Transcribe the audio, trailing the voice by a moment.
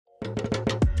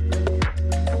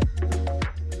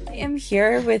am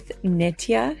here with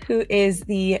Nitya, who is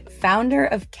the founder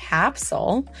of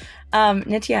Capsule.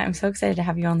 Nitya, I'm so excited to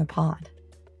have you on the pod.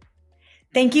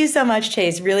 Thank you so much,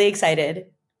 Chase. Really excited.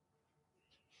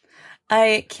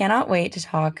 I cannot wait to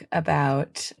talk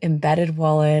about embedded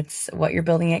wallets, what you're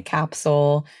building at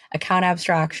Capsule, account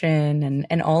abstraction,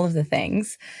 and all of the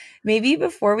things. Maybe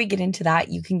before we get into that,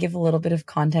 you can give a little bit of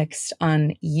context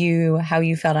on you, how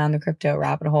you fell down the crypto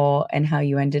rabbit hole, and how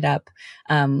you ended up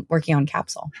working on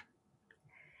Capsule.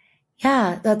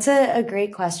 Yeah, that's a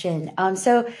great question.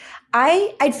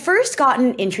 I'd first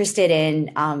gotten interested in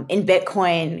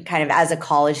Bitcoin kind of as a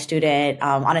college student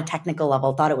on a technical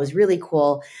level. Thought it was really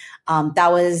cool.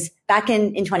 That was back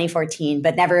in 2014,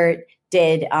 but never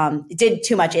did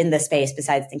too much in the space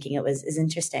besides thinking it was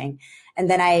interesting. And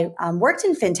then I worked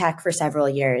in fintech for several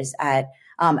years at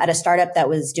a startup that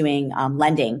was doing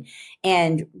lending,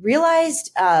 and realized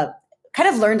kind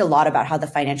of learned a lot about how the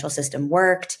financial system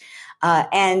worked.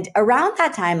 And around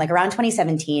that time, like around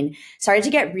 2017, started to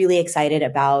get really excited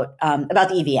about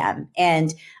the EVM.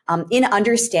 And in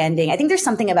understanding, I think there's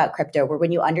something about crypto where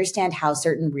when you understand how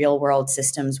certain real world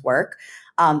systems work,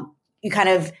 you kind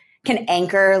of can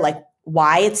anchor like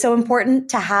why it's so important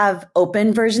to have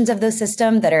open versions of the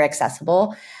system that are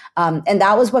accessible. And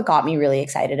that was what got me really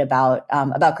excited about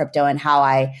crypto, and how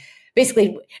I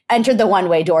basically entered the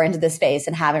one-way door into the space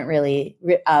and haven't really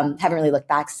looked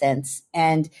back since.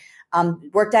 And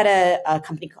worked at a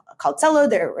company called Cello.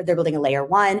 They're building a layer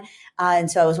one.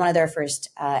 And so I was one of their first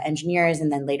engineers,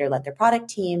 and then later led their product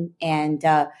team. And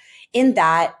in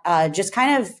that, just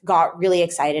kind of got really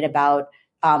excited about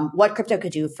what crypto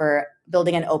could do for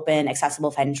building an open,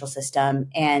 accessible financial system,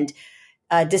 and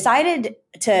decided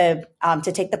to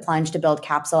take the plunge to build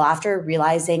Capsule after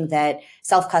realizing that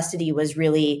self-custody was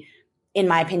really, in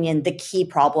my opinion, the key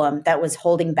problem that was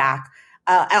holding back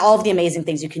all of the amazing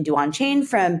things you can do on chain,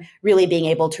 from really being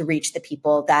able to reach the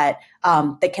people that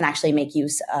can actually make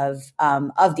use of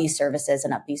these services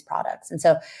and of these products. And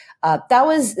so that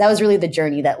was really the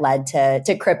journey that led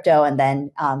to crypto, and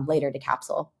then later to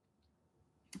Capsule.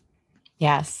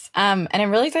 Yes. And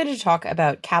I'm really excited to talk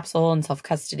about Capsule and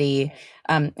self-custody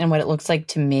and what it looks like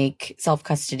to make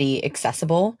self-custody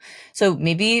accessible. So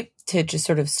maybe to just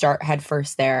sort of start head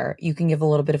first there, you can give a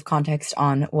little bit of context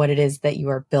on what it is that you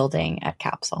are building at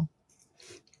Capsule.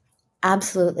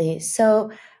 Absolutely.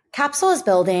 So Capsule is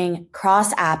building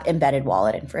cross-app embedded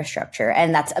wallet infrastructure,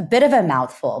 and that's a bit of a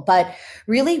mouthful. But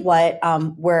really, what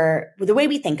the way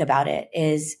we think about it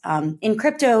is, in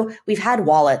crypto, we've had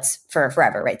wallets for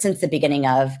forever, right? Since the beginning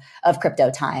of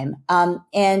crypto time,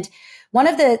 and one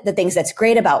of the things that's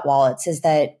great about wallets is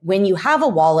that when you have a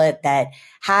wallet that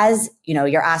has,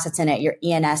 your assets in it, your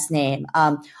ENS name,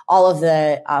 all of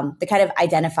the kind of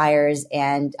identifiers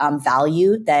and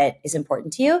value that is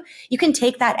important to you, you can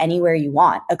take that anywhere you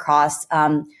want across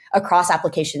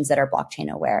applications that are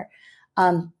blockchain aware.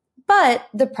 But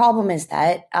the problem is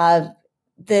that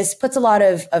this puts a lot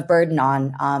of burden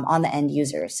on the end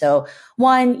user. So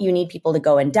one, you need people to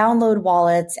go and download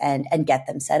wallets and get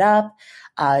them set up.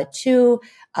 Two,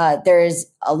 there's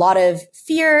a lot of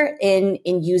fear in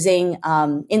using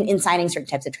in signing certain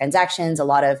types of transactions, a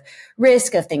lot of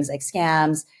risk of things like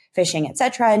scams, phishing, et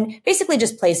cetera, and basically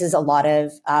just places a lot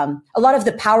of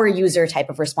the power user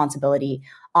type of responsibility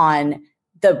on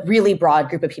the really broad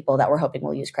group of people that we're hoping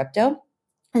will use crypto.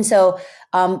 And so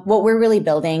what we're really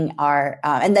building are,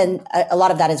 and then a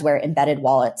lot of that is where embedded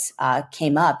wallets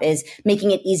came up, is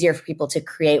making it easier for people to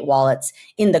create wallets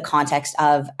in the context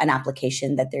of an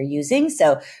application that they're using.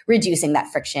 So reducing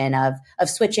that friction of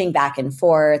switching back and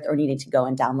forth or needing to go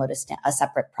and download a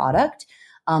separate product.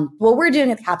 What we're doing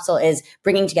with Capsule is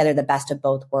bringing together the best of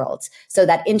both worlds. So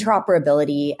that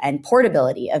interoperability and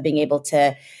portability of being able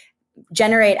to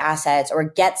generate assets or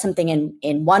get something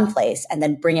in one place and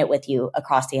then bring it with you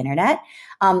across the internet,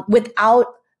 without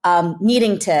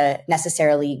needing to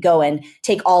necessarily go and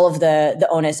take all of the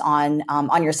onus on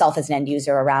yourself as an end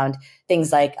user around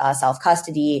things like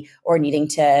self-custody, or needing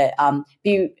to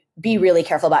be really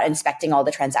careful about inspecting all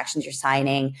the transactions you're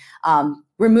signing,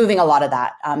 removing a lot of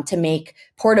that to make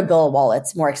portable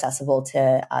wallets more accessible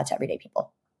to everyday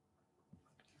people.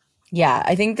 Yeah,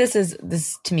 I think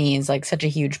this to me is like such a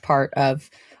huge part of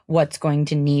what's going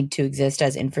to need to exist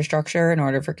as infrastructure in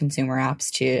order for consumer apps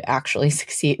to actually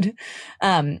succeed.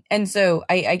 And so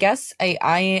I guess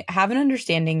I have an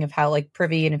understanding of how like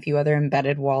Privy and a few other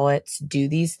embedded wallets do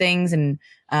these things, and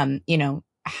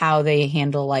how they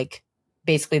handle like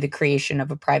basically the creation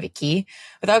of a private key.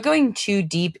 Without going too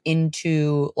deep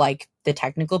into like the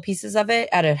technical pieces of it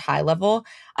at a high level,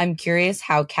 I'm curious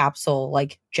how Capsule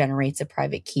like generates a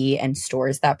private key and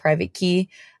stores that private key.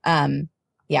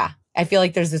 Yeah. I feel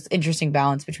like there's this interesting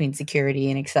balance between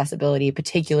security and accessibility,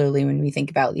 particularly when we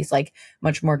think about these like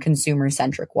much more consumer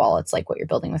centric wallets, like what you're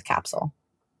building with Capsule.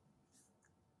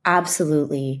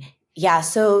 Absolutely. Yeah.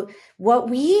 So what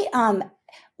we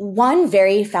one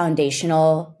very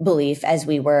foundational belief as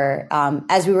we were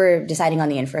deciding on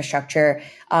the infrastructure,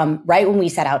 right when we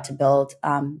set out to build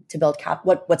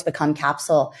what's become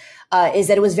Capsule, is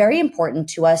that it was very important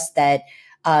to us that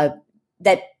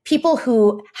that people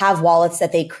who have wallets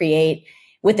that they create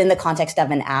within the context of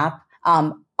an app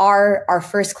are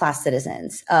first class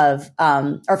citizens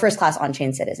are first class on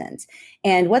chain citizens,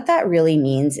 and what that really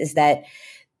means is that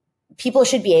people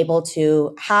should be able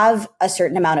to have a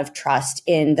certain amount of trust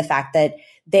in the fact that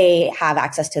they have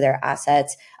access to their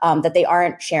assets, that they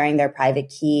aren't sharing their private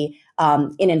key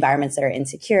in environments that are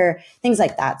insecure, things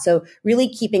like that. So really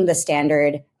keeping the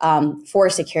standard for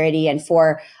security and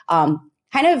for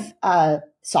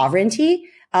sovereignty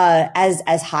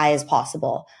as high as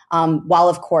possible, while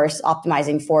of course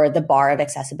optimizing for the bar of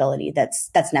accessibility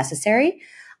that's necessary.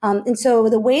 And so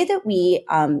the way that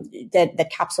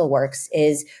that Capsule works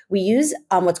is we use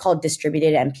what's called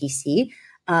distributed MPC.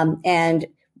 And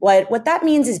what that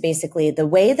means is basically the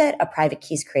way that a private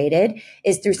key is created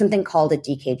is through something called a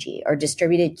DKG, or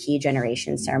distributed key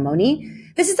generation ceremony.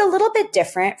 This is a little bit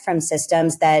different from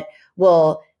systems that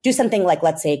will do something like,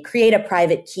 let's say, create a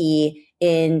private key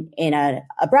in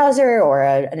a browser or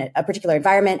a particular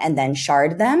environment and then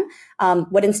shard them.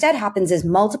 What instead happens is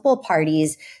multiple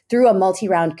parties through a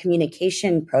multi-round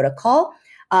communication protocol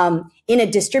in a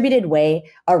distributed way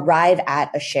arrive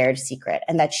at a shared secret.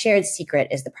 And that shared secret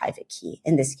is the private key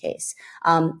in this case.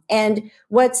 And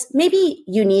what's maybe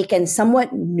unique and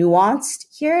somewhat nuanced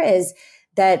here is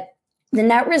that the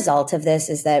net result of this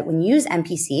is that when you use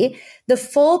MPC, the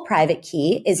full private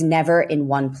key is never in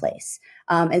one place.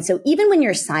 And so even when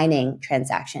you're signing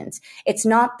transactions, it's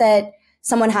not that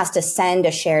someone has to send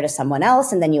a share to someone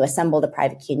else and then you assemble the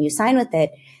private key and you sign with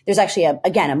it. There's actually,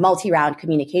 a multi-round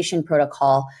communication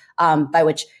protocol by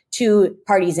which two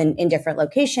parties in different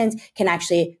locations can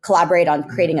actually collaborate on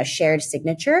creating a shared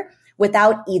signature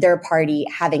without either party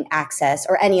having access,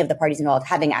 or any of the parties involved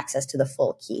having access to the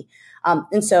full key.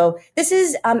 And so this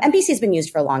is, MPC has been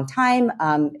used for a long time.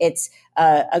 It's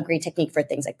a great technique for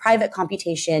things like private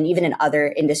computation, even in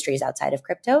other industries outside of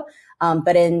crypto.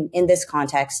 But in this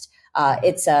context,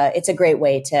 it's a great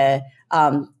way to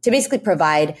basically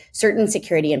provide certain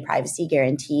security and privacy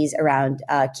guarantees around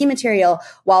key material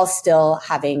while still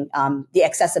having the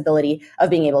accessibility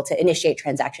of being able to initiate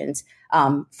transactions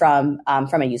from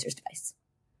a user's device.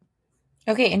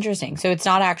 Okay, interesting. So it's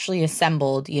not actually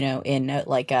assembled,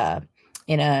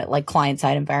 in a client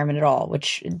side environment at all,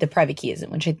 which the private key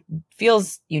isn't, which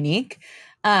feels unique.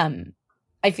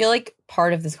 I feel like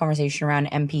part of this conversation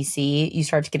around MPC, you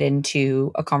start to get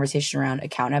into a conversation around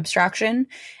account abstraction.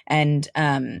 And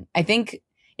I think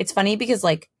it's funny because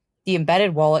like the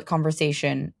embedded wallet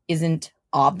conversation isn't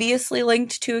obviously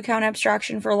linked to account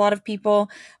abstraction for a lot of people,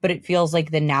 but it feels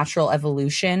like the natural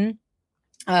evolution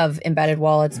of embedded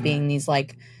wallets being these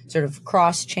like sort of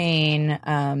cross-chain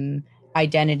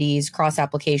identities,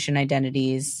 cross-application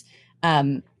identities,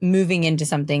 moving into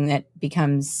something that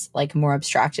becomes like a more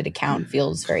abstracted account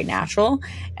feels very natural.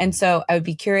 And so I would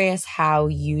be curious how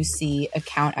you see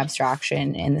account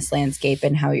abstraction in this landscape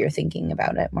and how you're thinking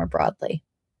about it more broadly.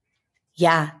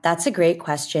 Yeah, that's a great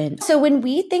question. So when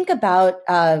we think about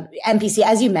MPC,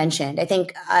 as you mentioned, I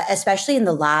think especially in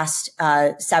the last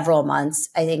several months,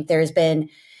 I think there's been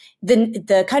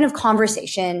the kind of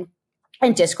conversation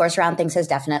and discourse around things has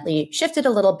definitely shifted a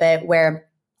little bit, where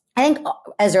I think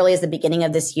as early as the beginning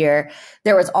of this year,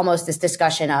 there was almost this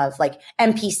discussion of like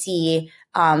MPC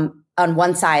on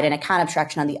one side and account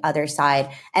abstraction on the other side,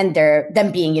 and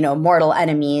them being, mortal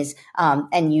enemies.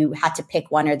 And you had to pick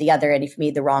one or the other. And if you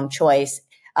made the wrong choice,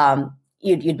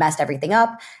 you'd messed everything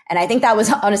up. And I think that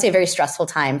was honestly a very stressful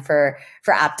time for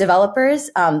app developers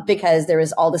because there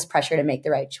was all this pressure to make the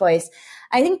right choice.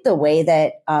 I think the way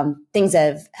that things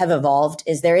have evolved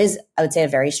is there is, I would say, a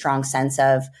very strong sense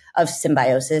of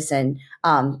symbiosis and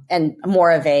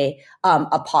more of a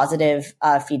positive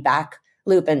feedback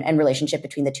loop and relationship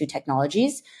between the two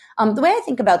technologies. The way I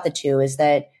think about the two is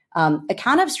that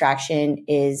account abstraction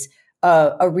is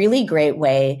a really great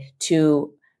way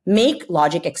to make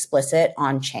logic explicit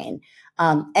on chain.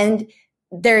 And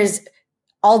there's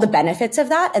all the benefits of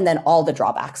that and then all the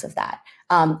drawbacks of that.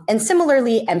 And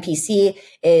similarly, MPC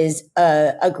is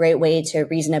a great way to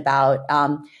reason about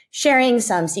sharing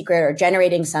some secret or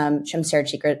generating some shared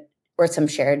secret or some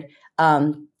shared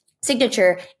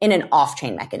signature in an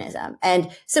off-chain mechanism. And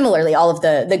similarly, all of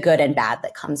the good and bad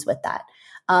that comes with that.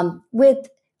 With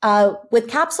With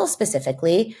Capsule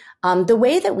specifically, the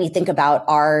way that we think about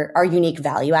our unique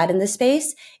value add in this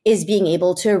space is being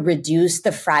able to reduce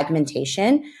the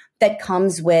fragmentation that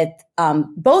comes with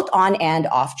both on and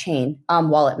off chain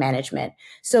wallet management.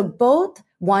 So both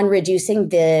one, reducing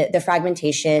the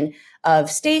fragmentation of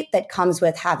state that comes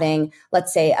with having,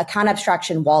 let's say, account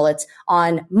abstraction wallets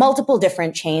on multiple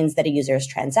different chains that a user is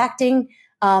transacting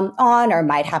on or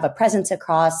might have a presence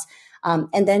across.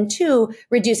 And then two,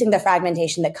 reducing the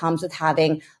fragmentation that comes with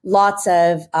having lots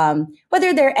of,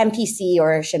 whether they're MPC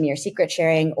or Shamir secret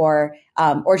sharing or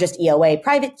just EOA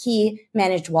private key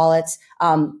managed wallets,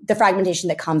 the fragmentation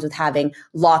that comes with having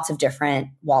lots of different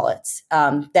wallets,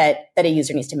 that a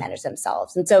user needs to manage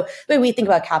themselves. And so the way we think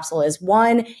about Capsule is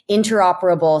one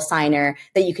interoperable signer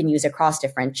that you can use across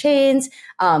different chains,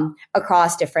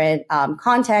 across different,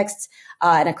 contexts,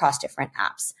 and across different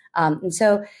apps. And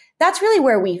so that's really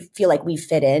where we feel like we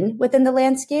fit in within the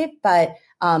landscape. But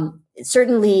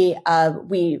certainly,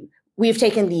 we've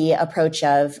taken the approach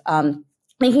of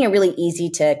making it really easy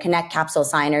to connect Capsule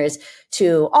signers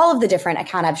to all of the different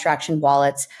account abstraction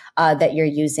wallets that you're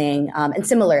using, and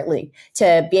similarly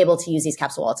to be able to use these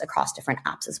Capsule wallets across different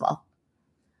apps as well.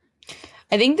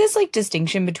 I think this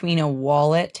distinction between a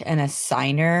wallet and a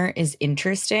signer is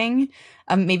interesting.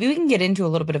 Maybe we can get into a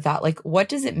little bit of that. What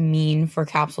does it mean for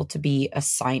Capsule to be a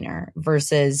signer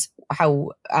versus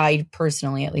how I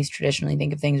personally, at least traditionally,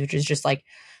 think of things, which is just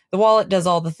the wallet does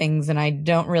all the things and I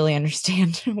don't really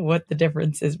understand what the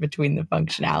difference is between the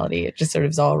functionality. It just sort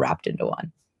of is all wrapped into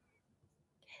one.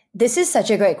 This is such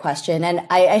a great question. And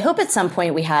I hope at some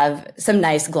point we have some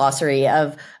nice glossary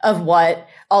of what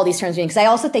all these terms mean, because I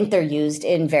also think they're used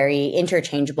in very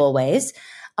interchangeable ways.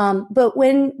 But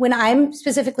when I'm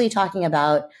specifically talking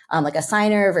about a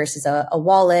signer versus a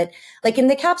wallet, in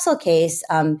the Capsule case,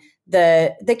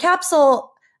 the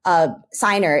Capsule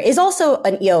signer is also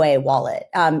an EOA wallet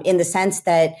in the sense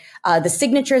that the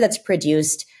signature that's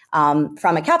produced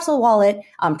from a Capsule wallet,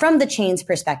 from the chain's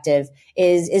perspective,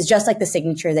 is just like the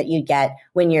signature that you get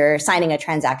when you're signing a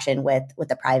transaction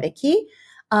with a private key.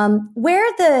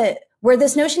 Where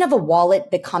this notion of a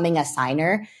wallet becoming a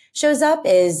signer shows up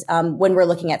is when we're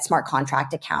looking at smart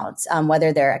contract accounts,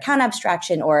 whether they're account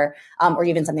abstraction or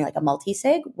even something like a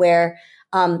multi-sig, where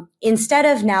instead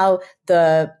of now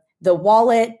the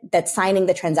wallet that's signing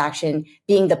the transaction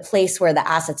being the place where the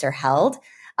assets are held,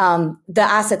 the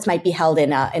assets might be held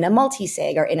in a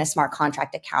multi-sig or in a smart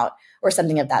contract account or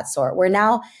something of that sort, where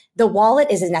now the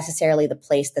wallet isn't necessarily the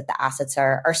place that the assets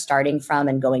are starting from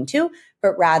and going to,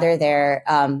 but rather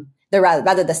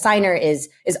rather the signer is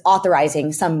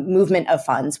authorizing some movement of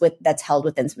funds that's held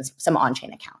within some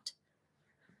on-chain account.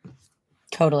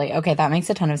 Totally. Okay, that makes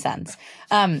a ton of sense.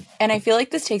 And I feel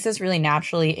like this takes us really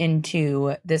naturally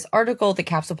into this article that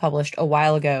Capsule published a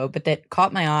while ago, but that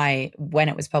caught my eye when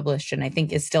it was published, and I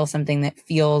think is still something that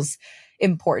feels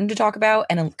important to talk about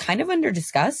and kind of under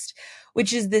discussed,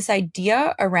 which is this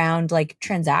idea around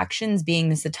transactions being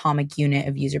this atomic unit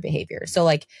of user behavior. So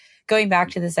going back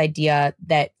to this idea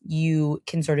that you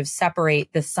can sort of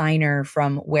separate the signer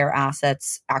from where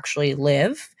assets actually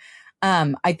live.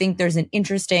 I think there's an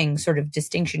interesting sort of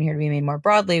distinction here to be made more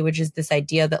broadly, which is this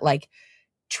idea that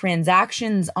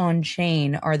transactions on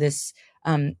chain are this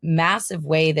massive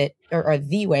way that, or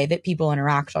the way that people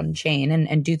interact on chain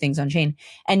and do things on chain.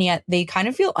 And yet they kind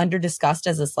of feel under discussed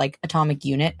as this atomic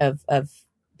unit of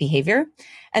behavior.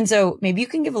 And so maybe you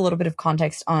can give a little bit of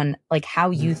context on how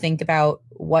you think about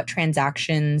what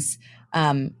transactions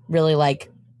really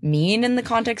mean in the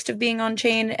context of being on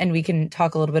chain. And we can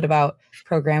talk a little bit about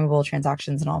programmable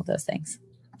transactions and all of those things.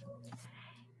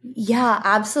 Yeah,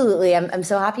 absolutely. I'm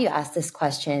so happy you asked this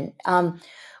question.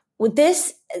 With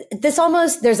this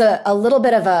almost, there's a little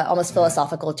bit of a almost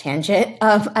philosophical tangent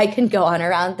I can go on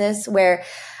around this, where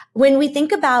when we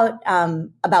think about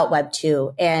Web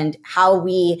 2 and how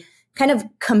we kind of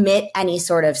commit any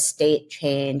sort of state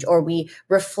change or we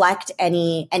reflect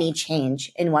any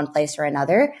change in one place or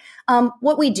another,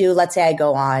 what we do, let's say I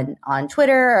go on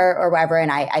Twitter or wherever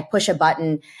and I push a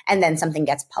button and then something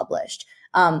gets published.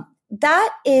 That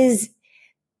is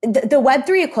the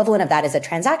Web3 equivalent of that is a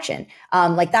transaction.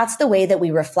 That's the way that we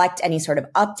reflect any sort of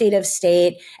update of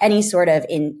state, any sort of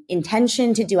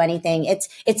intention to do anything.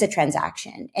 It's a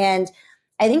transaction. And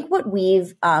I think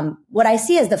what I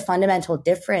see as the fundamental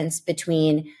difference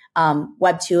between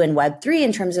Web 2 and Web 3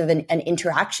 in terms of an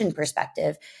interaction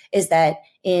perspective is that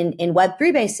in Web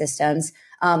 3 based systems,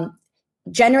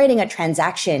 generating a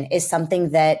transaction is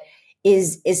something that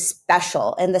is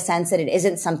special in the sense that it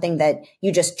isn't something that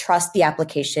you just trust the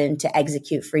application to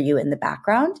execute for you in the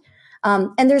background.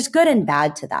 And there's good and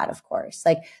bad to that, of course.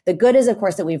 Like the good is, of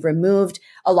course, that we've removed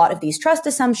a lot of these trust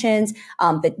assumptions,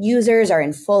 that users are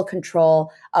in full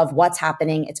control of what's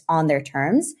happening. It's on their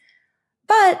terms.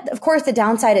 But of course, the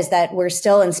downside is that we're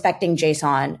still inspecting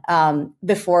JSON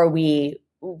before we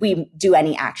do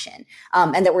any action,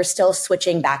 and that we're still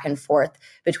switching back and forth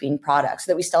between products,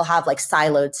 so that we still have like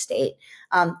siloed state.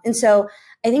 And so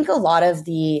I think a lot of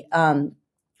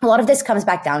this comes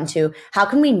back down to how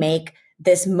can we make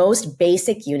this most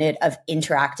basic unit of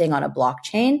interacting on a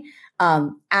blockchain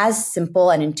as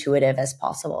simple and intuitive as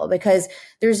possible, because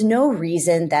there's no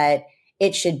reason that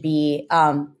it should be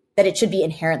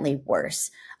inherently worse.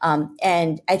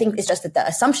 And I think it's just that the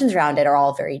assumptions around it are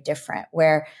all very different,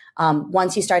 where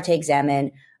once you start to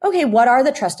examine, okay, what are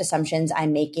the trust assumptions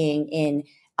I'm making in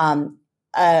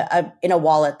a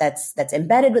wallet that's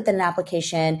embedded within an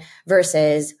application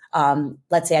versus,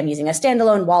 let's say I'm using a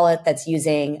standalone wallet that's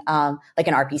using like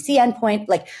an RPC endpoint.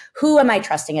 Like, who am I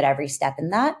trusting at every step in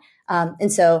that?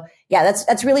 And so, yeah,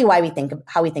 that's really why we think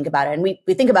how we think about it, and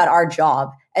we think about our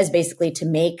job as basically to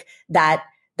make that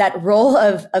role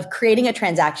of creating a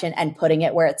transaction and putting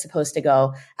it where it's supposed to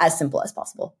go as simple as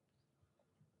possible.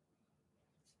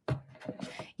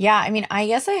 Yeah, I mean, I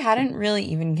guess I hadn't really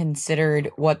even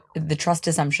considered what the trust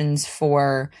assumptions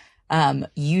for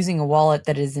using a wallet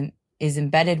that is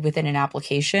embedded within an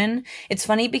application. It's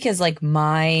funny because like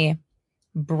my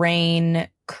brain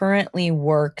currently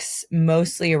works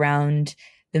mostly around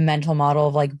the mental model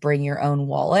of like bring your own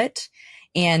wallet.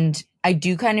 And I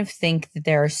do kind of think that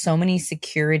there are so many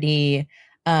security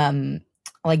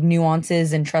like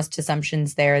nuances and trust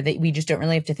assumptions there that we just don't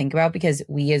really have to think about because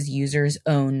we as users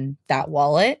own that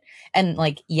wallet. And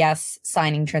like, yes,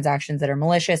 signing transactions that are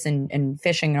malicious and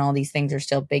phishing and all these things are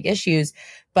still big issues,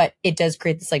 but it does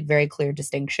create this like very clear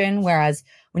distinction. Whereas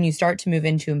when you start to move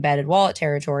into embedded wallet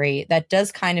territory, that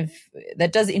does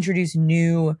introduce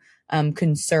new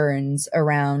concerns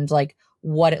around like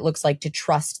what it looks like to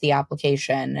trust the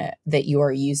application that you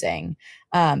are using.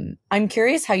 I'm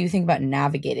curious how you think about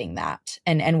navigating that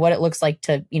and what it looks like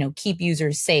to, keep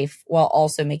users safe while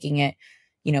also making it,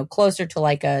 closer to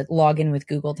like a login with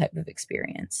Google type of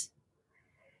experience.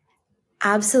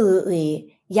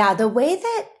 Absolutely. Yeah. The way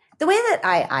that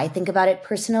I think about it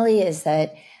personally is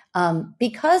that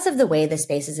because of the way the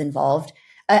space has evolved,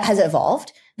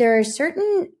 there are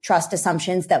certain trust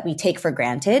assumptions that we take for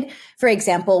granted. For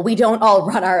example, we don't all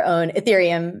run our own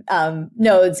Ethereum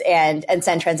nodes and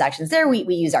send transactions there. We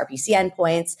use RPC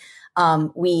endpoints.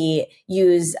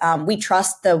 We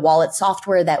trust the wallet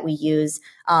software that we use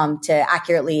to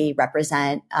accurately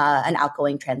represent an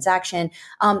outgoing transaction.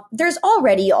 There's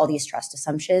already all these trust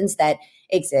assumptions that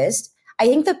exist. I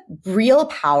think the real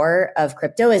power of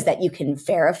crypto is that you can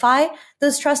verify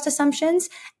those trust assumptions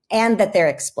and that they're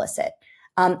explicit.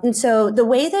 And so the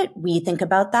way that we think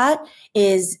about that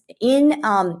is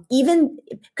even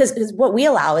because what we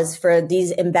allow is for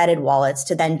these embedded wallets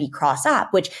to then be cross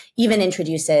app, which even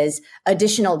introduces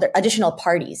additional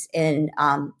parties in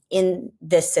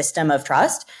this system of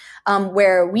trust,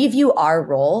 where we view our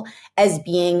role as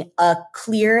being a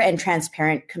clear and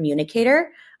transparent communicator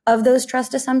of those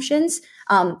trust assumptions,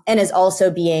 and as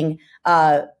also being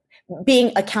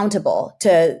accountable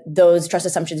to those trust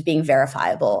assumptions being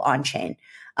verifiable on chain.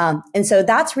 And so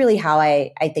that's really how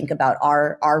I think about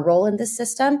our role in this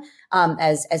system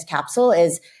as Capsule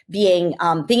is being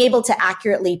able to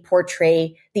accurately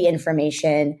portray the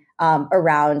information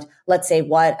around, let's say,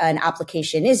 what an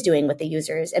application is doing with the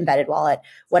user's embedded wallet,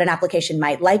 what an application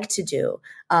might like to do,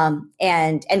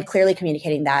 and clearly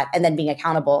communicating that, and then being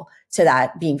accountable to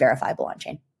that being verifiable on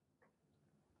chain.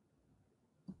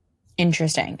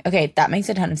 Interesting. Okay, that makes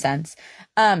a ton of sense.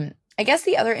 I guess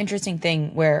the other interesting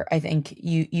thing where I think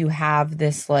you have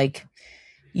this like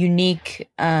unique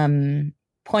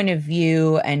point of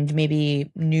view and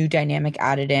maybe new dynamic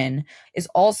added in is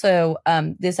also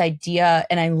this idea,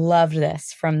 and I loved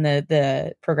this from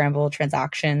the programmable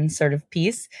transaction sort of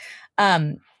piece.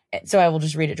 So I will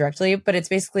just read it directly, but it's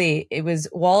basically, it was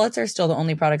wallets are still the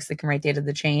only products that can write data to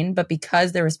the chain, but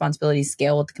because their responsibilities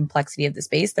scale with the complexity of the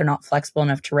space, they're not flexible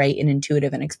enough to write in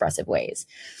intuitive and expressive ways.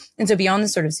 And so beyond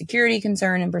this sort of security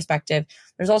concern and perspective,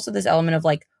 there's also this element of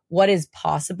like, what is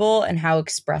possible and how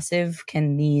expressive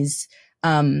can these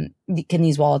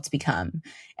wallets become?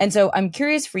 And so I'm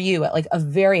curious for you at like a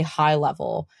very high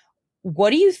level,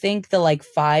 what do you think the like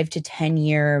 5 to 10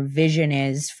 year vision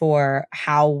is for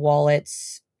how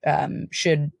wallets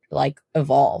should like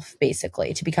evolve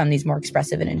basically to become these more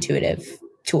expressive and intuitive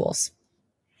tools?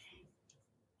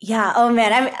 Yeah. Oh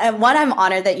man. I'm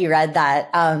honored that you read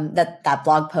that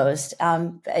blog post.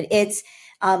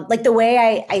 Like the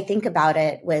way I think about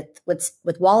it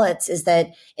with wallets is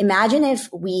that imagine if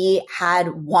we had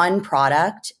one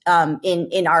product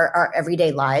in our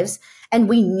everyday lives, and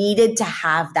we needed to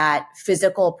have that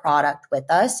physical product with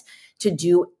us to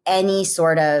do any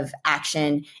sort of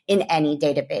action in any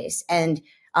database. And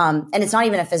it's not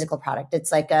even a physical product.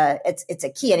 It's like it's a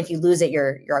key. And if you lose it,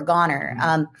 you're a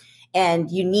goner.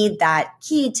 And you need that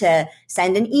key to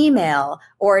send an email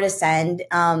or to send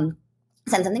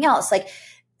something else. Like,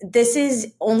 this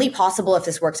is only possible if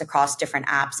this works across different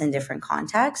apps and different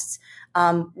contexts.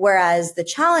 Whereas the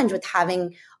challenge with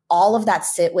having all of that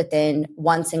sit within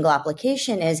one single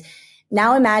application is,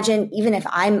 now imagine, even if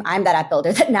I'm that app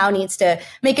builder that now needs to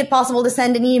make it possible to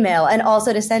send an email and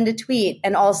also to send a tweet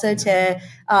and also to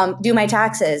do my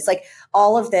taxes, like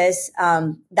all of this,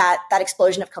 that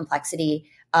explosion of complexity,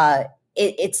 there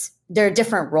are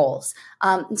different roles.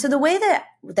 So the way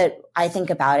that I think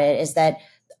about it is that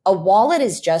a wallet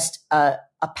is just a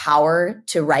power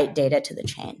to write data to the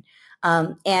chain.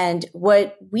 And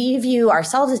what we view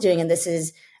ourselves as doing, and this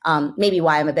is maybe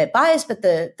why I'm a bit biased, but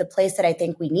the place that I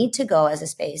think we need to go as a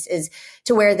space is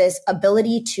to where this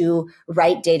ability to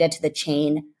write data to the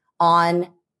chain on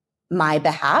my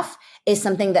behalf is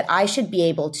something that I should be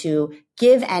able to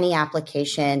give any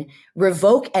application,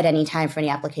 revoke at any time for any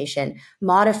application,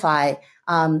 modify.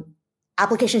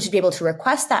 Applications should be able to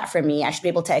request that from me. I should be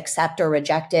able to accept or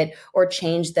reject it or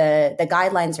change the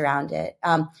guidelines around it.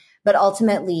 But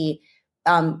ultimately,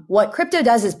 what crypto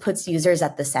does is puts users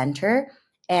at the center.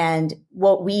 And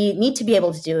what we need to be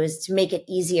able to do is to make it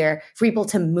easier for people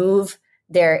to move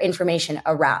their information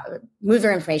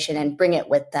and bring it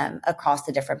with them across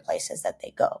the different places that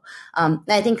they go. And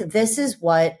I think this is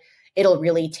what it'll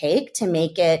really take to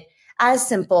make it as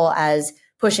simple as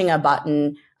pushing a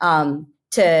button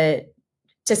to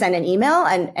send an email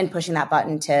and pushing that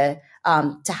button to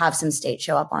have some state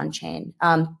show up on chain.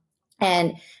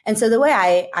 And so the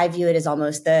way I view it is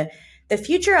almost the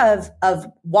future of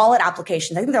wallet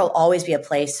applications. I think there'll always be a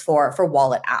place for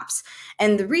wallet apps.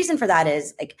 And the reason for that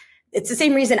is, like, it's the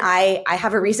same reason I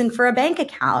have a reason for a bank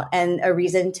account and a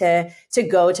reason to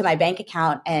go to my bank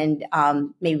account and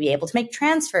maybe be able to make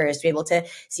transfers, to be able to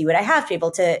see what I have, to be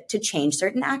able to change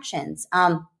certain actions.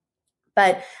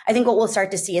 But I think what we'll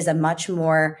start to see is a much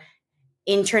more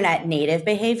internet native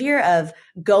behavior of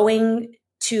going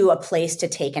to a place to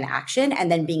take an action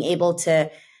and then being able to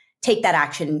take that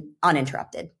action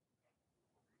uninterrupted.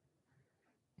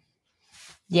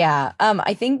 Yeah.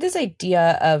 I think this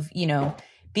idea of,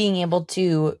 being able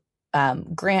to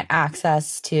grant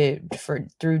access through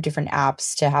different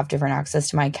apps to have different access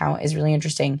to my account is really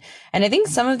interesting. And I think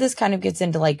some of this kind of gets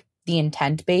into like the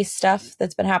intent-based stuff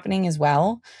that's been happening as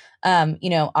well.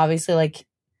 Obviously, like,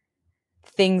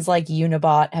 things like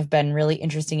Unibot have been really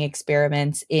interesting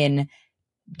experiments in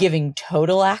giving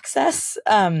total access.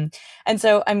 And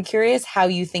so I'm curious how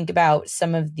you think about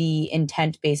some of the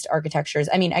intent-based architectures.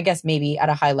 I mean, I guess maybe at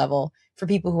a high level, for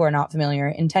people who are not familiar,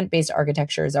 intent-based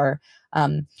architectures are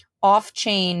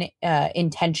off-chain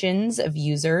intentions of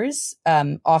users,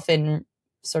 often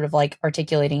sort of like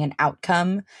articulating an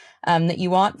outcome that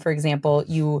you want. For example,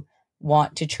 you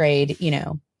want to trade,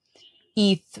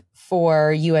 ETH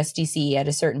for USDC at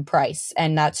a certain price,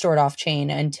 and that's stored off chain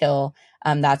until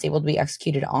that's able to be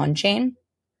executed on chain.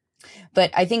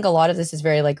 But I think a lot of this is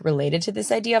very like related to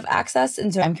this idea of access.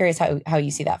 And so I'm curious how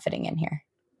you see that fitting in here.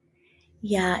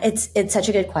 Yeah, it's such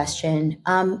a good question.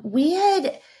 We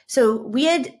had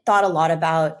thought a lot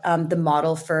about the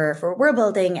model for what we're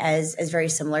building as very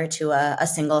similar to a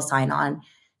single sign-on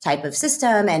type of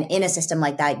system. And in a system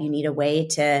like that, you need a way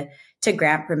to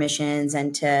grant permissions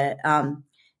and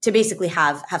to basically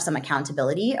have some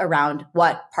accountability around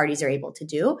what parties are able to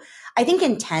do. I think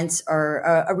intents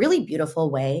are a really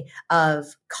beautiful way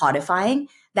of codifying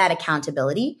that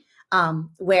accountability. And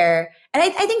I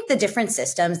think the different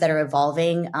systems that are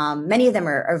evolving, many of them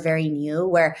are very new,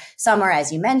 where some are,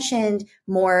 as you mentioned,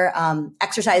 more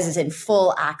exercises in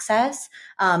full access.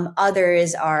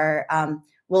 Others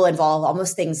will involve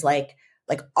almost things like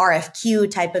RFQ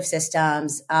type of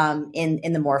systems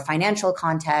in the more financial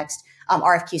context.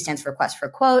 RFQ stands for request for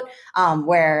quote,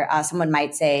 where someone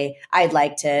might say, I'd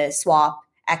like to swap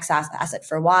X asset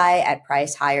for Y at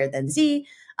price higher than Z.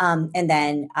 And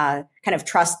then kind of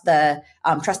trust the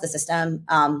system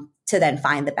to then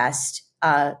find the best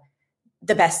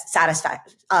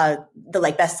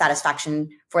satisfaction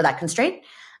for that constraint.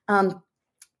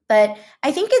 But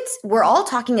I think we're all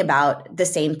talking about the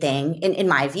same thing in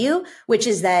my view, which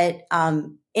is that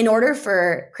in order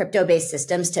for crypto-based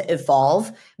systems to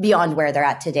evolve beyond where they're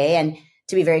at today, and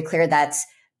to be very clear, that's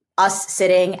us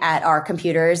sitting at our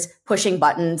computers, pushing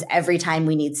buttons every time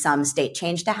we need some state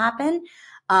change to happen.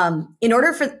 In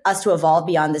order for us to evolve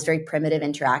beyond this very primitive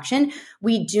interaction,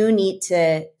 we do need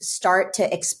to start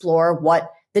to explore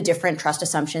what the different trust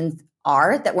assumptions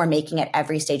are that we're making at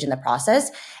every stage in the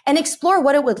process, and explore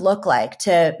what it would look like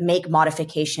to make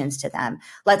modifications to them.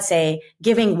 Let's say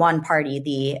giving one party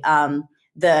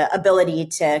the ability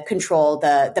to control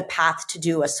the path to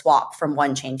do a swap from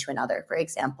one chain to another, for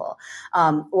example,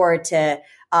 or to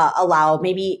allow,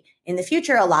 maybe in the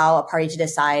future, allow a party to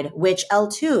decide which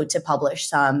L2 to publish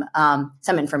some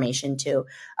information to.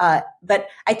 But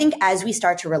I think as we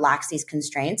start to relax these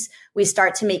constraints, we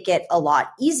start to make it a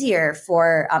lot easier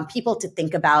for people to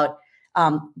think about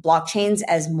blockchains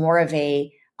as more of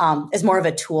a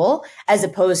tool, as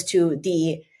opposed to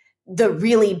the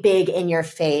really big in your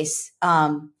face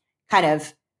kind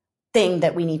of thing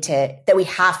that we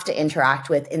have to interact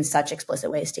with in such explicit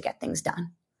ways to get things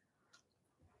done.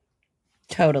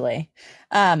 Totally.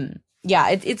 Yeah,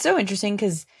 it's so interesting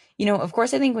because, of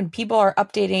course, I think when people are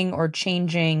updating or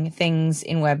changing things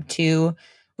in Web 2,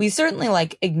 we certainly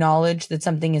acknowledge that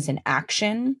something is in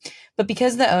action, but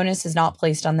because the onus is not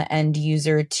placed on the end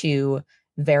user to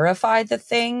verify the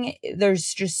thing,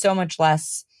 there's just so much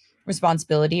less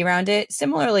responsibility around it.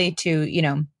 Similarly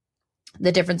to,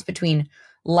 the difference between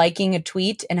liking a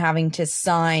tweet and having to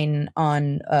sign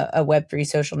on a Web3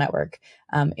 social network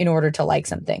in order to like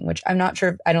something, which I'm not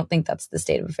sure. I don't think that's the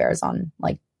state of affairs on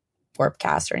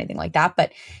Warpcast or anything like that.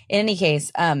 But in any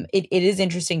case, it is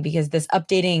interesting because this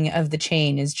updating of the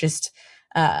chain is just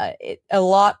a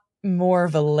lot more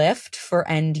of a lift for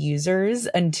end users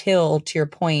until, to your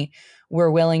point,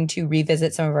 we're willing to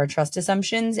revisit some of our trust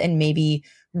assumptions and maybe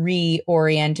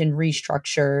reorient and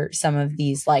restructure some of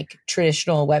these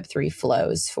traditional Web3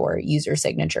 flows for user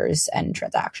signatures and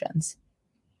transactions.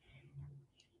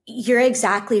 You're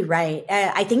exactly right.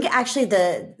 I think actually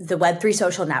the Web3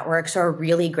 social networks are a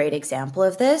really great example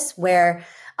of this, where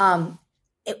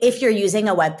if you're using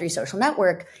a Web3 social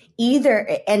network,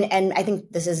 and I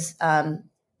think this is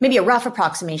maybe a rough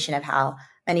approximation of how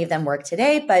many of them work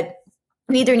today, but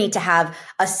we either need to have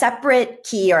a separate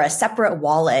key or a separate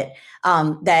wallet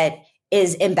that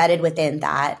is embedded within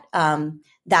that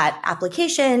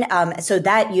application, so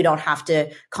that you don't have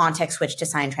to context switch to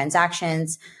sign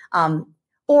transactions,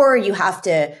 or you have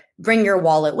to bring your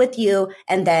wallet with you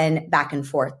and then back and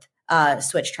forth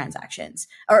switch transactions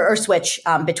or switch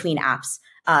between apps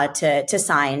to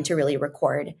sign, to really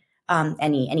record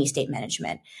any state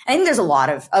management. I think there's a lot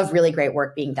of really great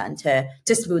work being done to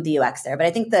smooth the UX there. But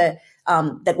I think that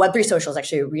Web3 social is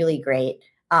actually a really great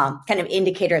kind of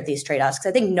indicator of these trade-offs, because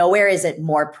I think nowhere is it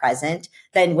more present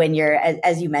than when you're,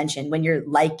 as you mentioned, when you're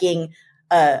liking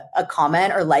a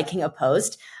comment or liking a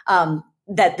post,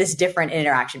 that this different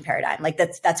interaction paradigm,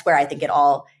 that's where I think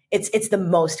it's the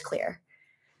most clear.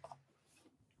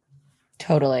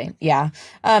 Totally. Yeah.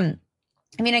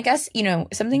 I guess,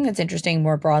 something that's interesting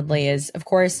more broadly is, of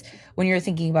course, when you're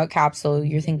thinking about Capsule,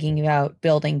 you're thinking about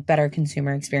building better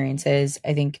consumer experiences.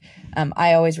 I think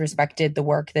I always respected the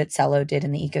work that Cello did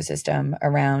in the ecosystem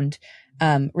around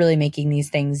really making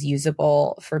these things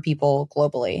usable for people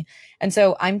globally. And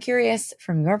so I'm curious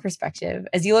from your perspective,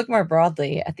 as you look more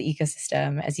broadly at the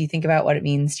ecosystem, as you think about what it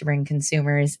means to bring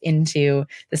consumers into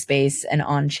the space and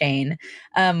on chain,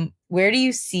 where do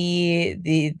you see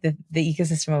the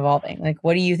ecosystem evolving?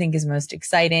 What do you think is most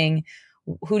exciting?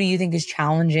 Who do you think is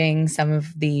challenging some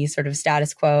of the sort of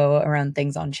status quo around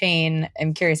things on chain?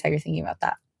 I'm curious how you're thinking about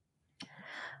that.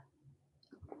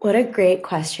 What a great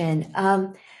question.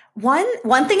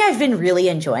 One thing I've been really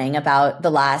enjoying about the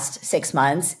last 6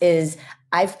 months is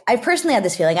I've personally had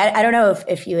this feeling. I don't know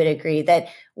if you would agree that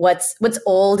what's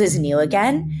old is new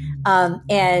again.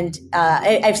 And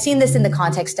I've seen this in the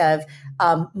context of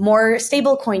more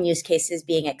stablecoin use cases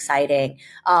being exciting,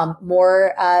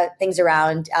 more things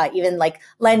around even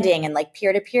lending and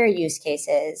peer-to-peer use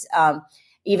cases,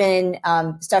 even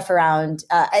stuff around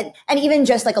and even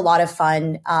just a lot of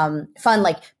fun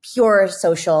pure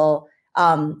social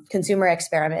consumer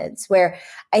experiments, where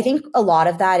I think a lot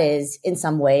of that is in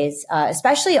some ways,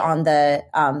 especially on the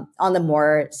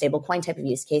more stablecoin type of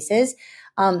use cases,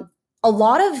 a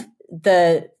lot of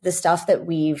the stuff that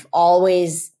we've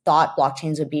always thought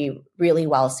blockchains would be really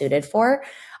well suited for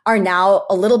are now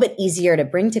a little bit easier to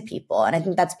bring to people. And I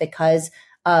think that's because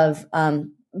of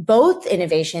both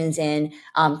innovations in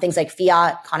things like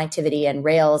fiat connectivity and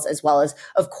Rails, as well as,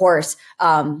 of course,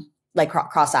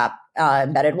 cross-app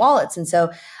embedded wallets. And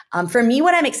so for me,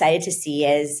 what I'm excited to see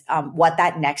is what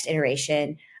that next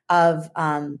iteration of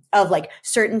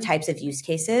certain types of use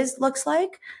cases looks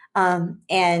like.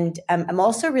 And I'm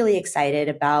also really excited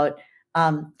about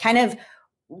kind of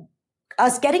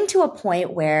us getting to a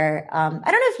point where I don't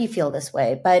know if you feel this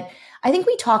way, but I think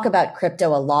we talk about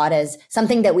crypto a lot as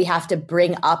something that we have to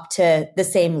bring up to the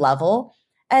same level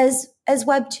as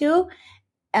Web 2.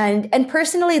 And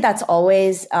personally, that's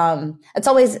always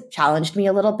challenged me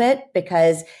a little bit,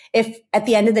 because if at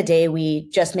the end of the day we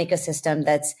just make a system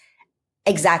that's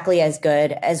exactly as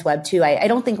good as Web 2, I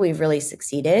don't think we've really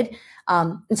succeeded.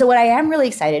 And so what I am really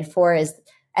excited for is,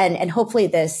 and hopefully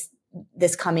this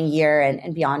coming year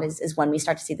and beyond is when we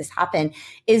start to see this happen,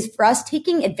 is for us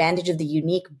taking advantage of the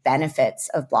unique benefits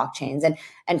of blockchains.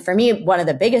 And for me, one of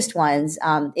the biggest ones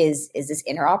is this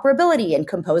interoperability and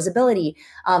composability,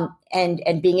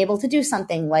 and being able to do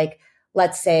something like,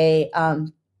 let's say,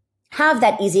 have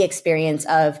that easy experience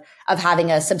of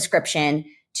having a subscription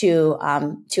to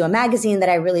a magazine that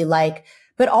I really like,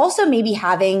 but also maybe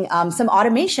having some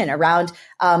automation around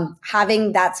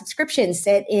having that subscription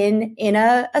sit in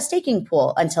a staking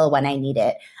pool until when I need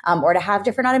it, or to have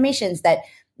different automations that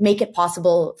make it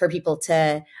possible for people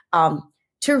to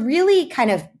really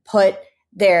kind of put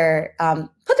their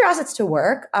assets to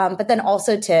work, but then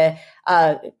also to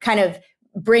kind of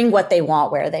bring what they want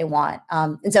where they want.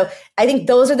 And so I think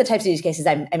those are the types of use cases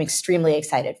I'm extremely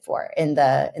excited for in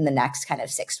the next kind of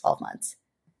 6-12 months.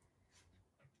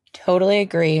 Totally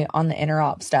agree on the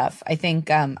interop stuff. I think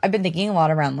I've been thinking a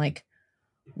lot around like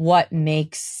what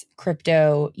makes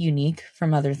crypto unique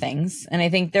from other things. And I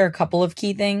think there are a couple of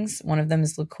key things. One of them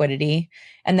is liquidity.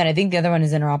 And then I think the other one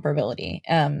is interoperability.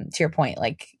 To your point,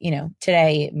 like,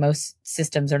 today most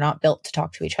systems are not built to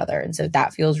talk to each other. And so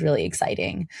that feels really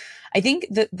exciting. I think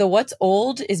the what's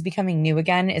old is becoming new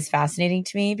again is fascinating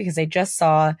to me, because I just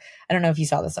saw, I don't know if you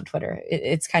saw this on Twitter.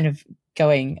 It's kind of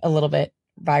going a little bit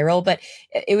viral, but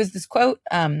it was this quote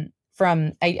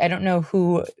from, I don't know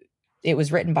who it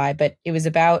was written by, but it was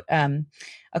about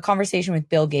a conversation with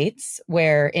Bill Gates,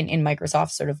 where in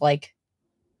Microsoft sort of like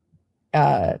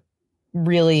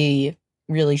really,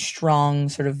 really strong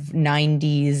sort of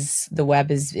 90s, the web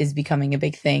is becoming a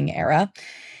big thing era.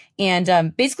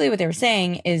 And basically what they were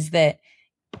saying is that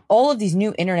all of these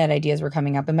new internet ideas were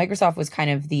coming up, and Microsoft was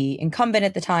kind of the incumbent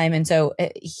at the time. And so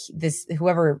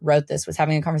whoever wrote this was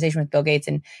having a conversation with Bill Gates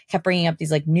and kept bringing up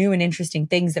these like new and interesting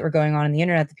things that were going on in the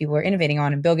internet that people were innovating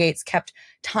on. And Bill Gates kept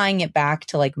tying it back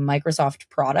to like Microsoft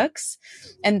products.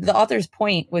 And the author's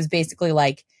point was basically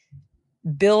like,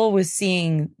 Bill was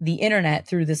seeing the internet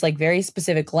through this like very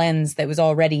specific lens that was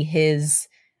already his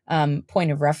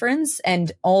point of reference,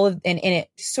 and it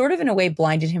sort of in a way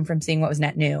blinded him from seeing what was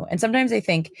net new. And sometimes I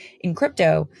think in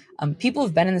crypto, people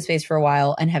have been in the space for a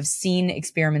while and have seen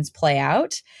experiments play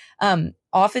out,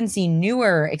 often see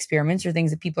newer experiments or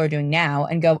things that people are doing now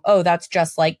and go, oh, that's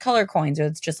just like color coins, or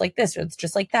it's just like this, or it's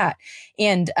just like that.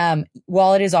 And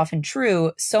while it is often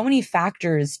true, so many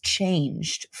factors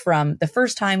changed from the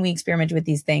first time we experimented with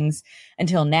these things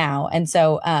until now. And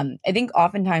so I think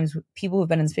oftentimes people who've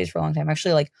been in the space for a long time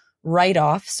actually like write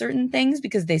off certain things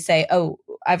because they say, oh,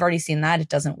 I've already seen that, it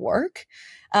doesn't work.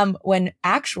 When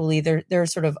actually there are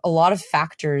sort of a lot of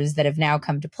factors that have now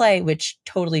come to play, which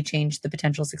totally changed the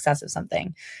potential success of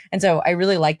something. And so I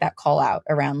really like that call out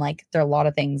around like, there are a lot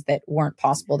of things that weren't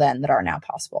possible then that are now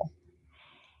possible.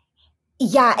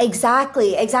 Yeah,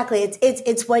 exactly.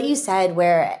 It's what you said,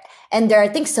 and there are, I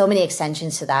think, so many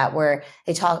extensions to that where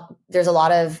there's a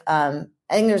lot of, I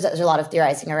think there's a lot of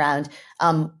theorizing around,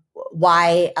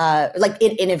 why, like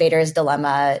innovator's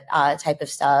dilemma, type of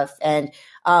stuff. And,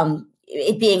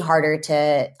 it being harder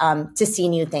to see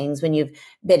new things when you've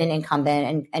been an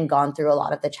incumbent and gone through a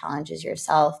lot of the challenges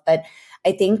yourself. But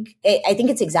I think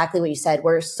it's exactly what you said,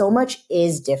 where so much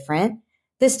is different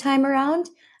this time around,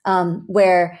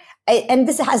 and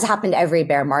this has happened every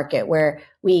bear market, where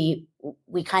we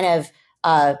kind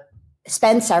of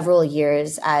spend several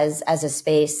years as a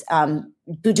space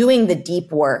doing the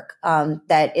deep work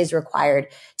that is required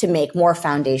to make more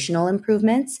foundational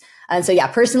improvements. And so, yeah,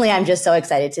 personally, I'm just so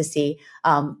excited to see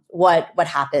what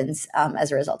happens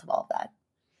as a result of all of that.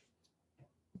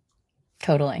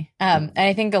 Totally. And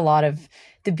I think a lot of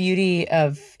the beauty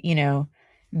of,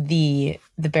 the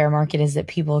bear market is that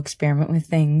people experiment with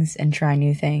things and try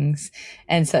new things.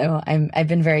 And so I've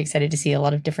been very excited to see a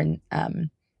lot of different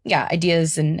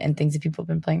ideas and things that people have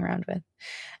been playing around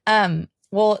with.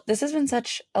 Well, this has been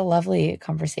such a lovely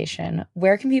conversation.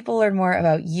 Where can people learn more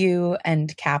about you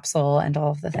and Capsule and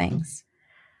all of the things?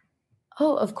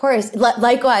 Oh, of course.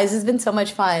 Likewise, it's been so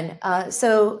much fun.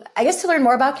 So I guess to learn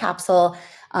more about Capsule,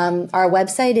 our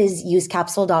website is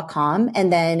usecapsule.com.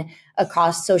 And then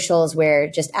across socials,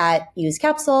 we're just at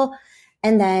usecapsule.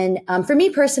 And then for me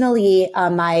personally,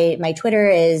 my Twitter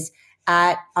is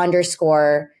 @_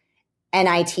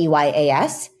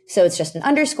 NITYAS. So it's just an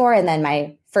underscore and then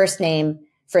my first name,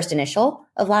 first initial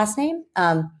of last name.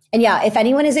 And yeah, if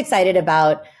anyone is excited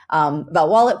about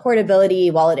wallet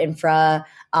portability, wallet infra,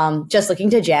 just looking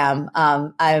to jam,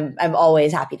 I'm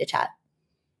always happy to chat.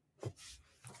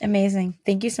 Amazing.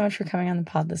 Thank you so much for coming on the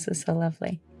pod. This is so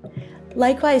lovely.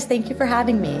 Likewise. Thank you for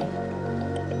having me.